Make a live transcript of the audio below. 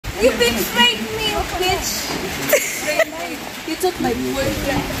You betrayed me, bitch. You took my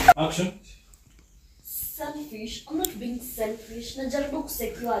boyfriend. Action. Selfish. I'm not being selfish. Najaribu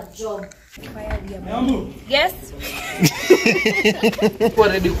secure a job. Yes. Uko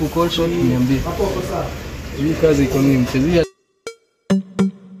ready ku call shot niambie. Hapo sawa. Hii kazi iko nini mchezea?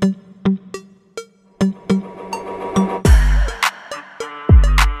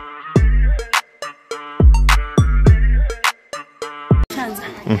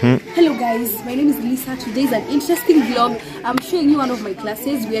 Hello guys, my name is Lisa. Today is an interesting vlog. I'm showing you one of my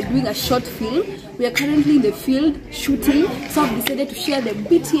classes. We are doing a short film. We are currently in the field shooting, so I've decided to share the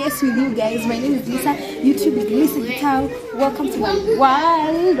BTS with you guys. My name is Lisa. YouTube is Lisa Guitar. Welcome to my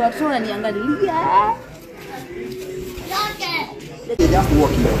world. Watu wananiangalia.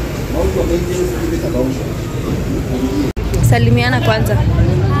 Salimiana kwanza.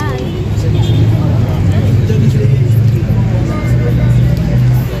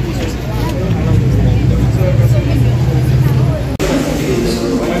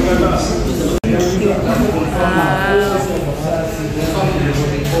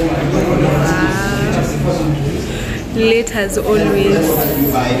 Late as always.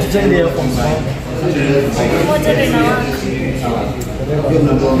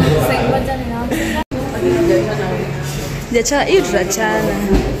 Jacha hiyo tutachana.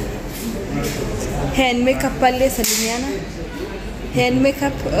 Hair and makeup pale salimiana. Hair and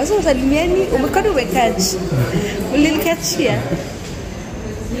makeup. Sasa salimiani umekana umekaji. Ulilikachia.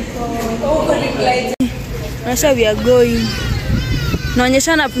 Nasha we are going.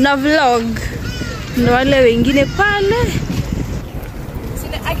 Naonyesha na vlog. Ndo wale wengine pale.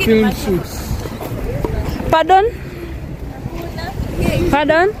 Film shoots. Pardon?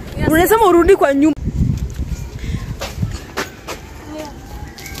 Pardon? Unasema urudi kwa nyumba.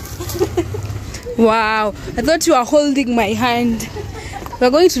 Wow, I thought you were holding my hand. We're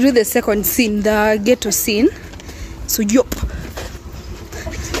going to do the second scene, the ghetto scene. So yup.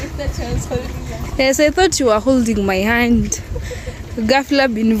 Yes, I thought you were holding my hand. Ghafla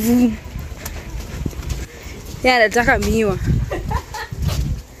bin vu. Yeah, nataka miwa.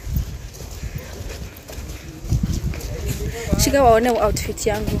 Shika waone outfit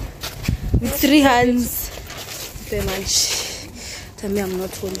yangu. With 3 hands. Very much. Tell me I'm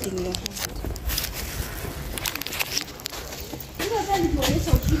not holding no.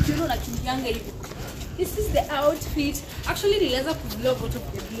 This is the outfit. Actually, nilianza kuvlog out of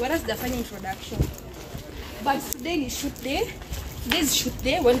the blue. Wala sijafanya introduction. But today is shoot day. Today's shoot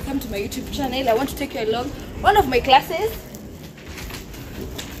day. Welcome to my YouTube channel. I want to take you along one of my classes.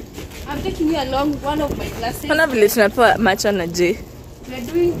 I'm taking you along one of my classes. Pana vile tunatoa macha na J.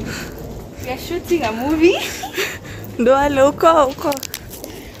 We are shooting a movie. Ndo wale uko.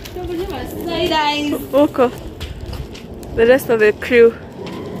 Side eyes. Uko. The rest of the crew.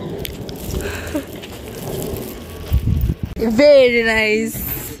 Very nice.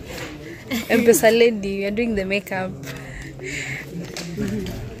 M-Pesa lady, we are doing the makeup.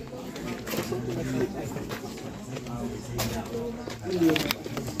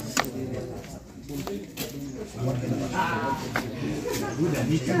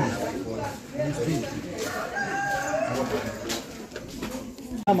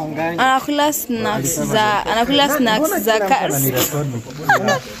 Anakula snacks za kazi.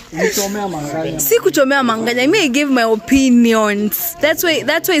 Si kuchomea manganya. Me I gave my opinions. That's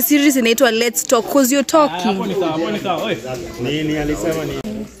why series inaitwa Let's Talk, cause you're talking. Nini alisema ni?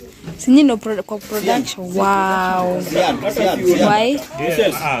 Sinyi no kwa production. Wow. Why?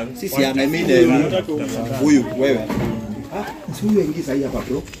 Sisi anaimide huyu wewe. Si huyu ingiza hii hapa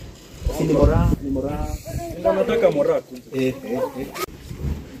bro. Si ni mora. Ndio nataka mora tu.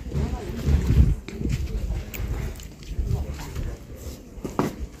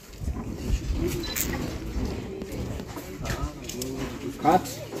 Cut.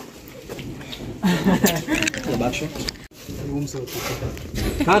 Back shot.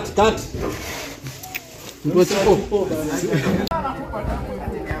 Cut.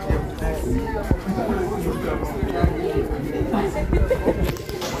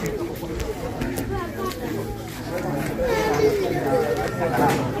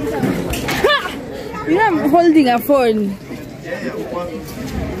 You know I'm holding a phone.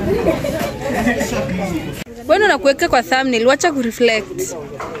 Wewe unakuweka kwa thumbnail, wacha ku reflect.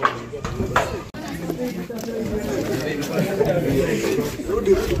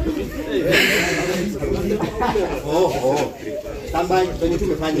 Standby, kwenye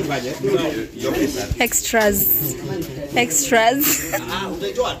tumefanya. Extras.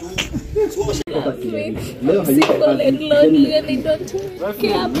 Utaitoa tu. kutoka shule. Leo Single and lonely and I don't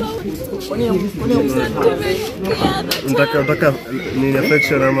care about Unataka nini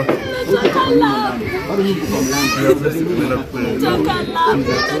affection ama?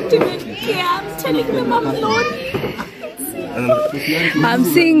 I'm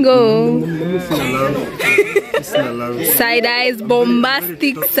single. Side eyes,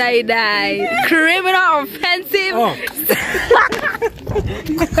 bombastic side eye, criminal offensive.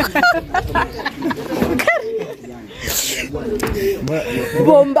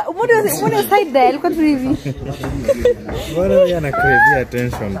 Bomba. What is side eye? Look at me. Bwana yeye anakrevia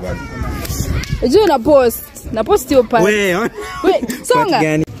attention bwana. Unajua na post hiyo pale. Wewe songa.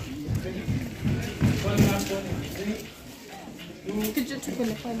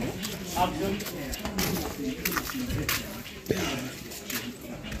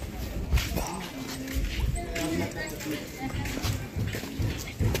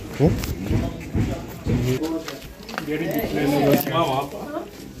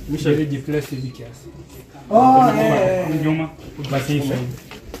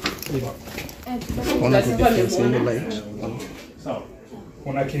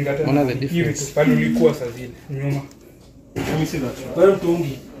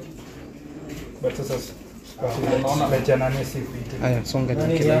 Haya, songa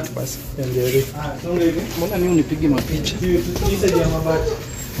kile basi. Mbona mimi unipige mapicha?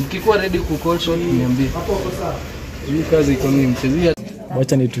 Mkikuwa ready ku call shot niambie. Hii kazi iko nini mchezea?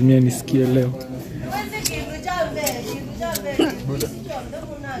 Wacha nitumie nisikie leo.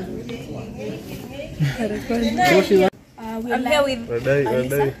 I'm here with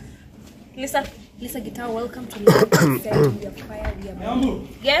Lisa Guitar, welcome to Lisa. We are fire, we are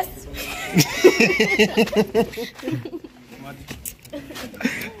yes.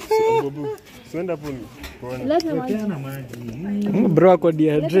 Swenda puni. Bro ako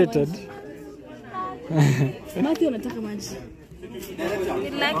dehydrated. Matthew anataka maji.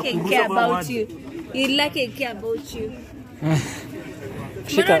 you like and care about you. You like and care about you.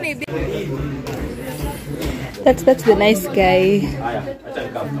 That's the nice guy.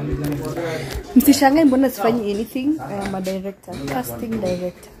 Msishangae mbona sifanyi anything. I am a director, casting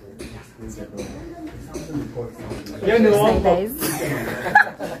director. Guys.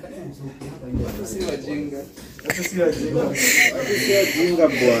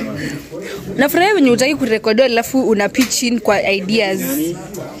 Nafurahi wenye utaki kurekodi alafu una pitch in kwa ideas.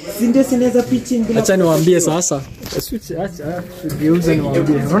 Ndio sinaweza pitch in bila. Acha niwaambie sasa. Switch acha geuza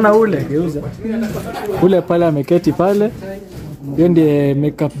niwaambie. Unaona ule geuza. Ule pale ameketi pale. Yeye ndiye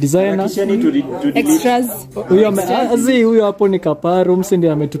makeup designer. Extras. Huyo hapo ni Kaparo, mse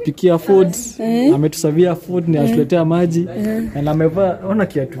ndiye ametupikia food, ametusavia food, ni atuletea maji. Na amevaa ona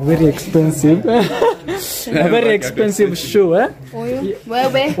kiatu very expensive. A very expensive shoe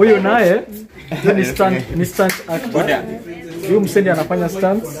Wewe. Huyo naye ni stunt actor. Huyo mse ndiye anafanya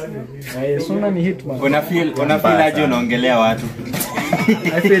stunts. Sona ni hitman. Una feel aje unaongelea watu?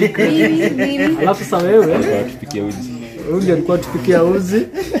 I feel crazy. Alafu sasa wewe tupikia uji. Huyu alikuwa tupikia uzi.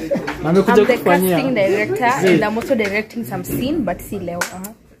 Na amekuja kufanyia. I'm the casting director and I'm also directing some scene but si leo.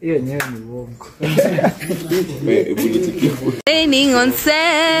 Hiyo yenyewe ni uongo. Raining on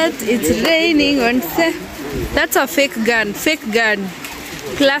set. It's raining on set. That's a fake gun. Fake gun.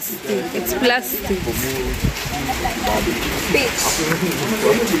 Plastic. It's plastic. Bitch.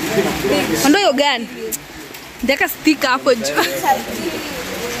 Ondo your gun. Ndeka stick hapo juu.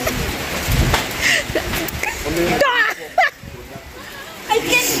 I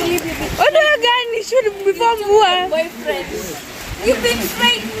can't believe you. Ondo your gun. You should be from boyfriend. You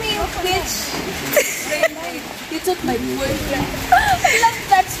betrayed me, bitch. You took my boyfriend. I love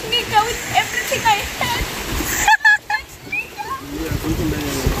that sneaker with everything I had.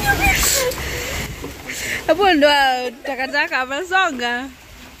 Hapo ndo takataka amesonga.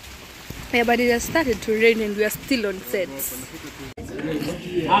 Yeah, but it has started to rain and we are still on set.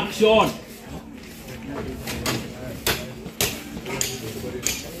 Action.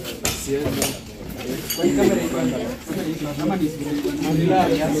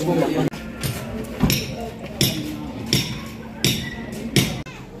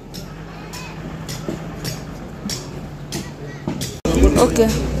 Okay.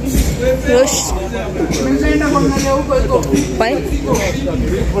 Rush. Why?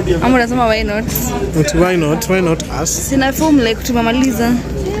 I'm gonna say why not? Why not? Why not us? Sina film like tumemaliza.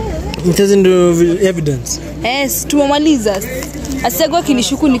 It doesn't do evidence. Yes, tumemaliza. Asegwa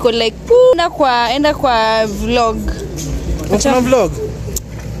kinishuku niko like enda kwa vlog. Acha vlog.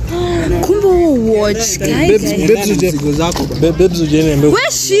 Kumbe watch guys. Babes ujeni ambaye.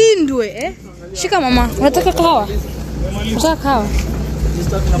 Wewe shindwe Shika mama. Unataka kahawa? Unataka kahawa?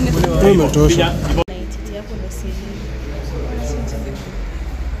 Wewe umetosha.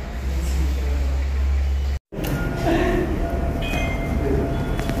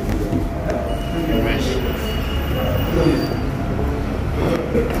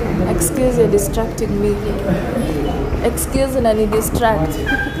 Excuse you're distracting me. Excuse na ni distract.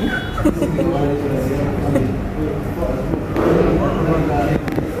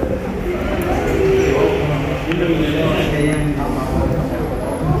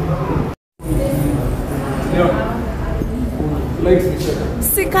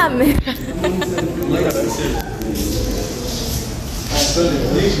 Si kamera.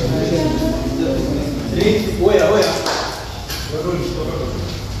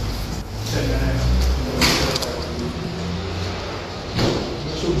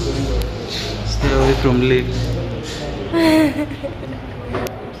 Stay away from Lee.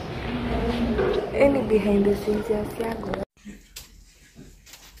 Any behind the scenes ya Siago.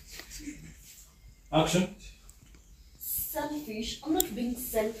 Action. Selfish. I'm not being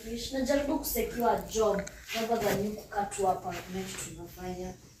selfish. Najaribu kusecure a job rather than you kukaa tu hapa next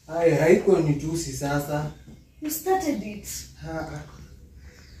tunafanya. Hai, haiko nitusi sasa. You started it.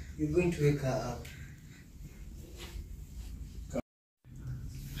 You're going to wake her up.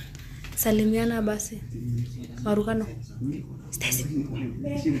 Salimiana basi. Marukano. Stacy.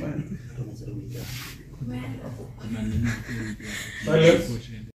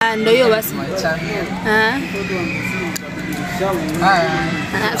 Ndio hiyo basi.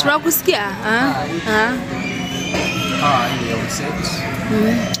 Tunakusikia.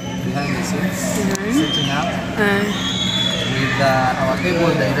 Behind the scenes, setting up with our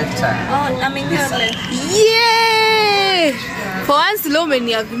able director. Oh, I'm in here. Yeah! For once,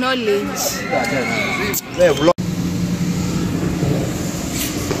 Lomeni acknowledge.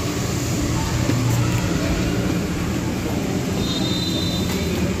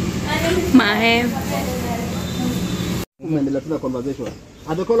 Mahe. Umeendelea tuna conversation.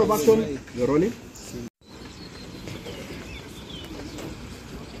 At the call of action, you're rolling.